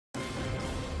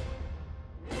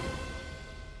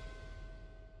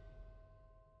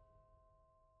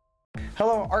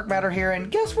Hello, Arcmatter here,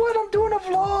 and guess what? I'm doing a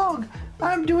vlog!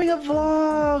 I'm doing a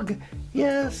vlog!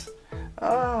 Yes!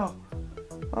 I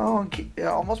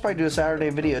almost probably do a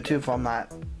Saturday video too if I'm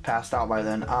not passed out by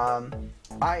then.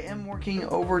 I am working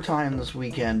overtime this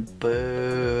weekend.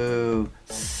 Boo!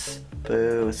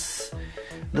 Boo!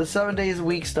 The 7 days a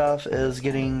week stuff is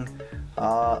getting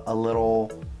a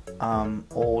little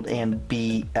old and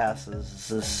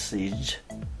BS.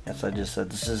 Yes, I just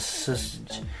said this.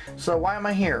 So why am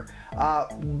I here?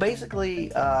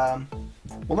 Basically, well,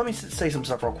 let me say some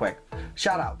stuff real quick.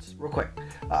 Shoutouts, real quick.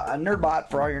 Nerdbot,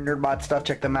 for all your Nerdbot stuff,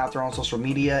 check them out. They're on social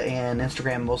media and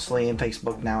Instagram mostly, and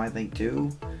Facebook now, I think,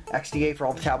 too. XDA for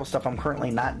all the tablet stuff I'm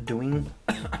currently not doing.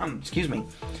 Excuse me.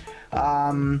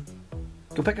 Go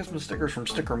pick up some stickers from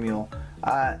Sticker Mule.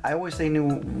 I always say new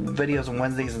videos on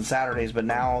Wednesdays and Saturdays, but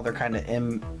now they're kind of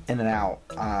in and out.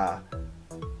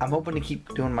 I'm hoping to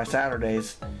keep doing my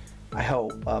Saturdays. I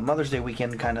hope. Mother's Day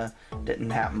weekend kind of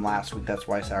didn't happen last week. That's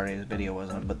why Saturday's video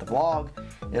wasn't. But the vlog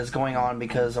is going on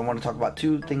because I want to talk about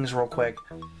two things real quick.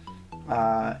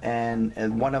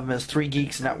 And one of them is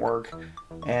 3Geeks Network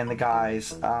and the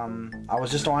guys. I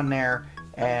was just on there,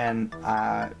 and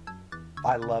I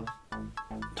love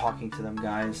talking to them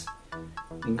guys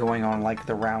and going on like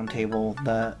the round table,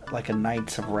 like a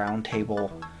Knights of Round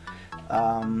Table.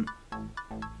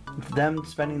 Them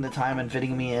spending the time and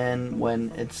fitting me in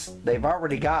when they've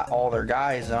already got all their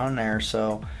guys on there,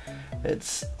 so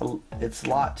it's a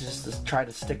lot just to try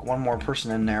to stick one more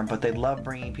person in there, but they love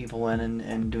bringing people in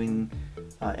and doing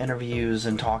interviews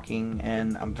and talking,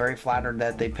 and I'm very flattered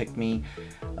that they picked me.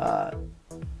 I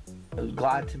was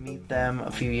glad to meet them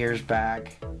a few years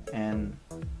back, and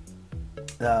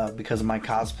because of my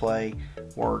cosplay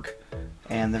work,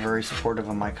 and they're very supportive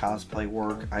of my cosplay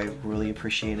work. I really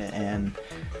appreciate it, and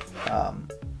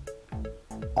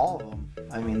all of them.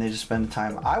 I mean, they just spend the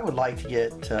time. I would like to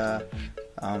get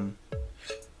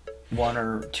one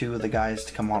or two of the guys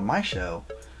to come on my show.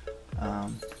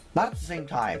 Not at the same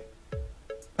time.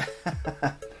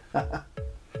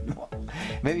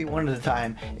 Maybe one at a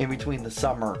time in between the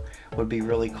summer would be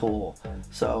really cool.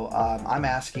 So I'm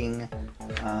asking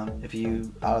if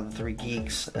you, out of the 3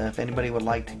 Geeks, if anybody would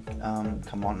like to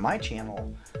come on my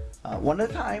channel one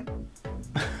at a time,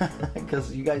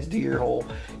 because you guys do you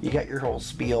got your whole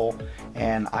spiel,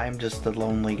 and I'm just the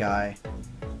lonely guy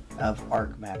of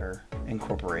Arcmatter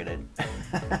Incorporated.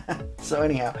 So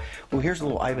anyhow, well, here's a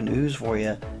little Ivan Ooze for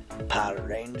you, Power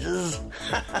Rangers.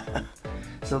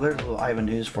 So there's a little Ivan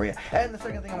Ooze for you. And the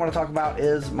second thing I want to talk about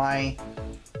is my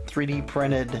 3D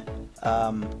printed,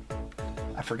 I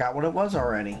forgot what it was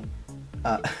already.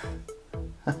 The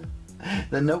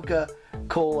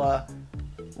Coca-Cola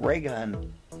ray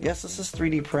gun. Yes, this is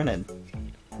 3D printed.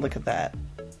 Look at that.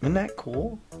 Isn't that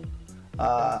cool?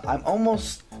 I'm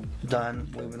almost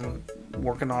done. We've been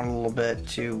working on it a little bit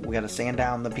too. We got to sand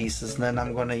down the pieces, and then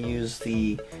I'm going to use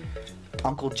the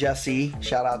Uncle Jesse,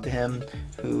 shout out to him,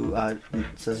 who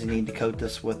says you need to coat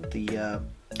this with the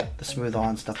smooth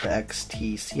on stuff, the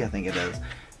XTC I think it is.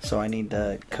 So I need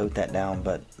to coat that down,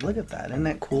 but look at that, isn't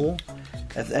that cool?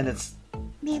 And it's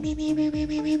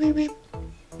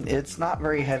not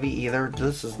very heavy either.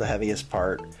 This is the heaviest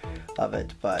part of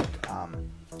it, but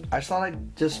I just thought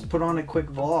I'd just put on a quick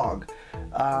vlog.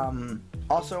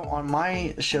 Also on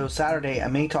my show Saturday, I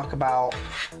may talk about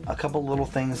a couple little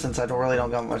things, since I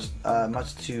don't got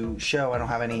much to show. I don't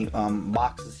have any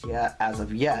boxes yet as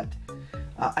of yet.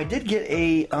 I did get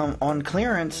a on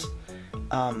clearance.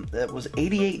 It was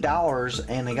 $88,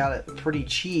 and I got it pretty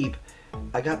cheap.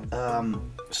 I got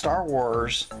Star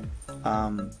Wars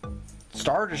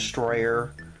Star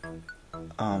Destroyer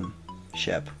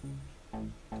ship,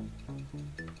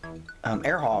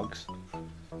 Air Hogs.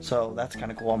 So that's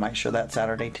kind of cool. I might show that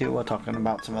Saturday too, while talking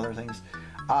about some other things.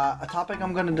 A topic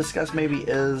I'm going to discuss maybe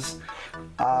is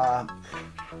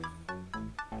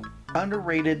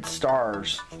underrated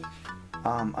stars,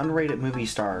 underrated movie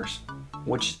stars,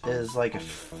 which is like a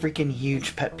freaking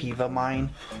huge pet peeve of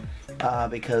mine,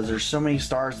 because there's so many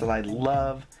stars that I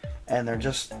love, and they're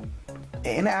just,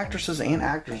 and actresses and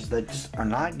actors that just are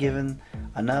not given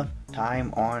enough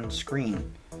time on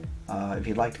screen. If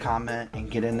you'd like to comment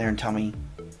and get in there and tell me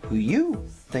who you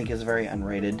think is very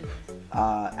underrated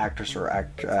actress or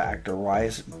actor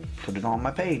wise, put it on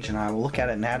my page and I will look at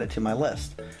it and add it to my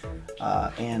list,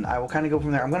 and I will kind of go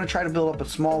from there. I'm going to try to build up a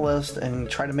small list and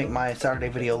try to make my Saturday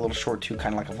video a little short too,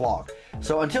 kind of like a vlog.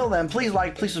 So until then, please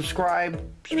like, please subscribe.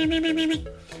 3D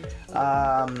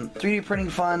printing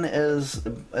fun is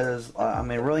I'm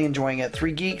really enjoying it.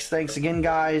 3 Geeks, thanks again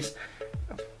guys.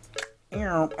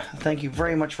 Thank you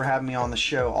very much for having me on the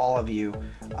show, all of you.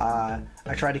 I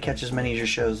try to catch as many of your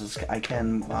shows as I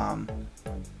can,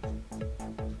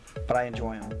 but I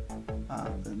enjoy them.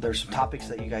 There's some topics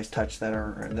that you guys touch that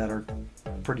are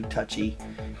pretty touchy,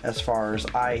 as far as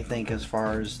I think, as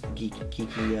far as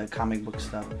geeky comic book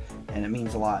stuff, and it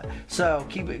means a lot. So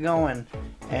keep it going,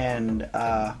 and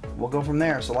we'll go from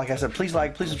there. So like I said, please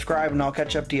like, please subscribe, and I'll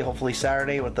catch up to you hopefully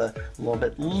Saturday with a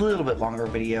little bit longer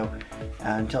video.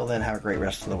 Until then, have a great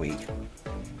rest of the week.